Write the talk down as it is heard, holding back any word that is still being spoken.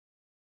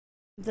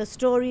The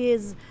story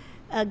is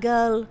a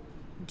girl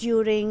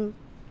during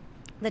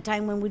the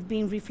time when we've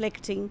been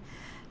reflecting,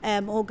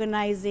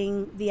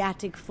 organizing the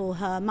attic for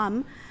her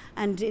mum,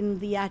 and in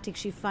the attic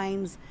she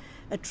finds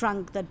a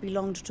trunk that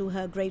belonged to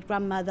her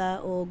great-grandmother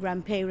or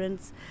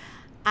grandparents,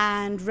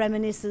 and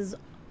reminisces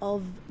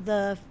of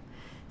the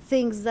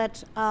things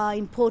that are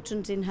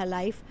important in her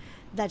life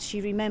that she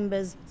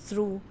remembers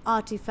through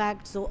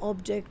artifacts or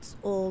objects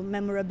or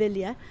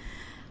memorabilia,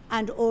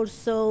 and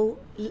also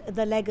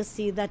the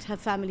legacy that her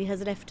family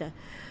has left her.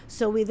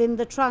 So within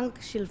the trunk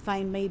she'll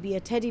find maybe a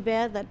teddy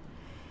bear that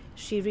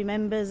she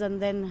remembers and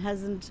then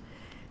hasn't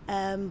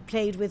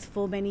played with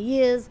for many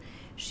years.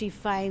 She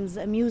finds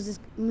a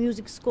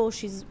music score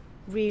she's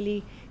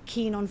really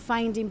keen on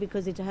finding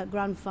because her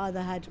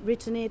grandfather had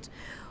written it,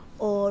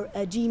 or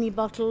a genie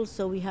bottle,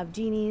 so we have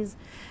genies.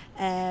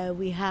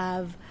 We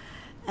have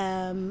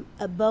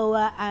a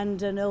boa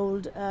and an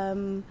old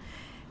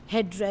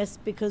headdress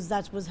because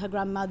that was her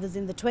grandmother's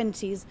in the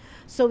 20s.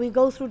 So we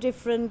go through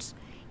different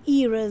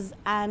eras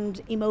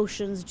and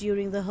emotions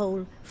during the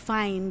whole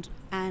find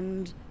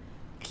and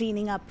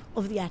cleaning up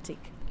of the attic.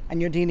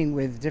 And you're dealing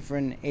with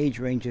different age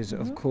ranges,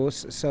 of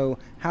course, so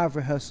how have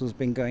rehearsals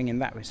been going in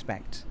that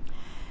respect?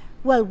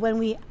 Well, when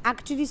we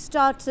actually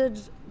started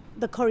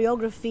the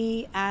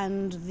choreography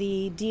and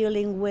the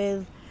dealing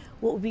with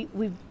what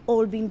we've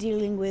all been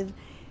dealing with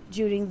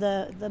during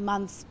the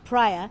months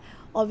prior,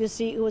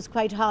 obviously it was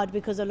quite hard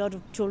because a lot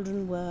of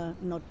children were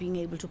not being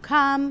able to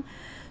come,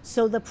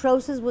 so the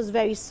process was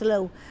very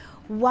slow.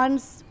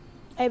 Once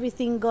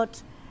everything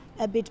got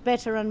a bit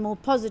better and more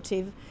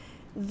positive,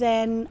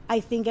 then I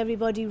think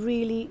everybody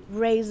really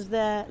raised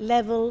their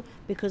level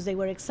because they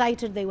were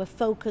excited, they were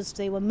focused,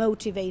 they were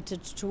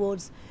motivated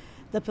towards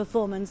the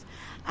performance.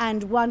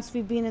 And once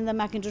we've been in the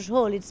Mackintosh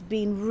Hall, it's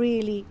been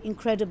really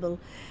incredible.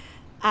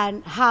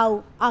 And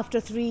how after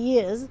 3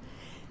 years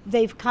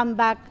they've come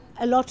back.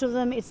 A lot of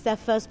them, it's their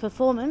first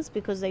performance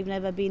because they've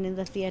never been in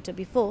the theatre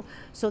before.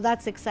 So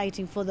that's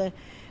exciting for the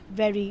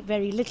very,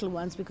 very little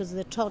ones because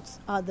the tots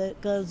are the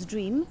girl's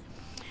dream.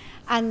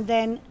 And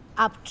then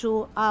up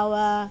to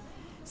our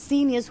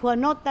seniors who are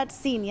not that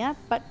senior,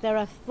 but there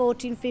are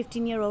 14,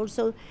 15-year-olds,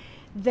 so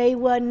they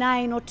were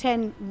 9 or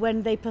 10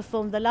 when they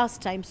performed the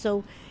last time.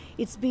 So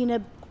it's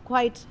been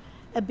quite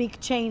a big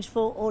change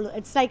for all.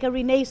 It's like a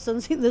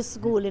renaissance in the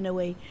school in a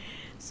way.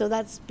 So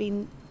that's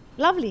been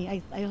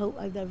lovely. I hope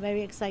they're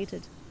very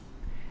excited.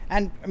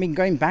 And I mean,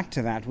 going back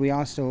to that, we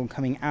are still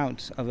coming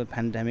out of a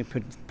pandemic.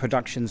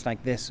 Productions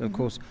like this, of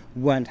course,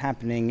 weren't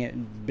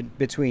happening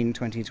between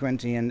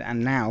 2020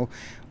 and now.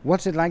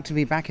 What's it like to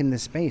be back in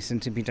this space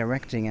and to be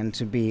directing and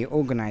to be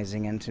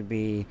organizing and to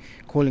be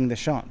calling the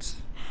shots?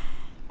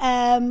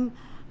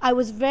 I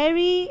was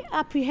very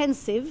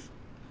apprehensive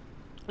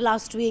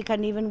last week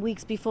and even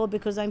weeks before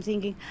because I'm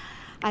thinking,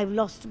 I've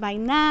lost my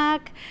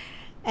knack.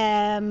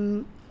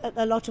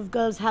 A lot of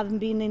girls haven't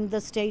been in the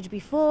stage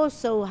before,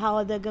 so how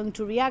are they going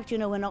to react? You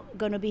know, we're not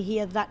going to be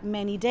here that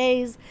many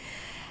days.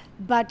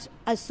 But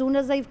as soon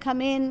as they've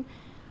come in,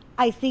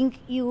 I think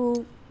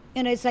you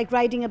know, it's like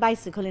riding a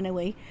bicycle in a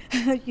way.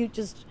 You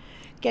just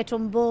get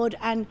on board,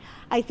 and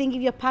I think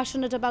if you're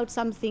passionate about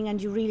something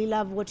and you really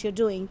love what you're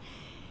doing,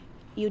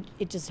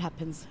 it just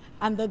happens.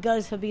 And the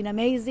girls have been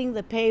amazing,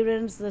 the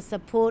parents, the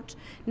support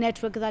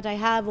network that I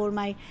have, all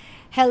my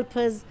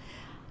helpers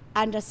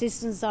and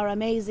assistants are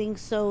amazing,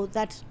 so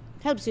that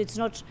helps you. It's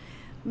not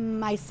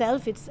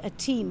myself, it's a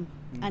team,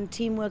 and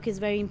teamwork is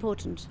very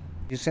important.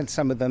 You said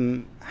some of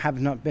them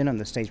have not been on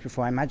the stage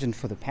before. I imagine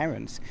for the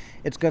parents,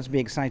 it's got to be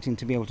exciting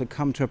to be able to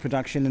come to a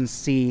production and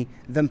see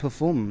them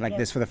perform like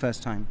this for the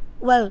first time.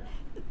 Well,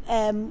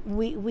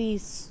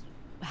 we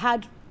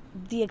had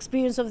the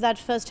experience of that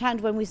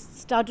firsthand when we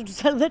started to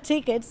sell the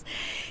tickets.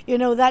 You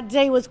know, that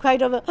day was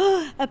quite of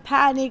a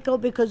panic,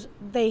 because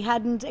they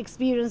hadn't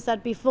experienced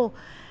that before.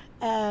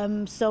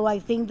 So I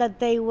think that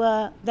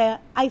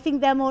I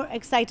think they're more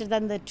excited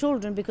than the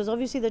children, because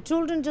obviously the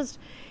children just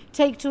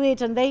take to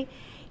it and they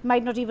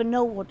might not even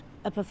know what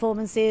a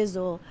performance is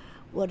or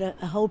what a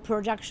whole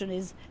production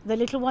is. The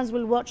little ones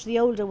will watch the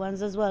older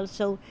ones as well.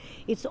 So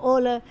it's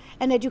all an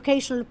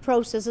educational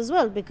process as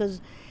well,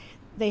 because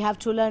they have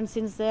to learn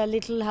since they're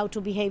little how to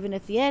behave in a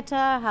theatre,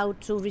 how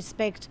to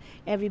respect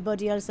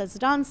everybody else that's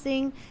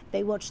dancing.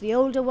 They watch the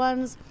older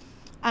ones.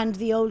 And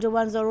the older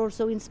ones are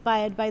also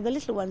inspired by the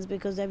little ones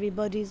because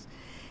everybody's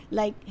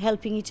like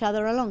helping each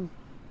other along.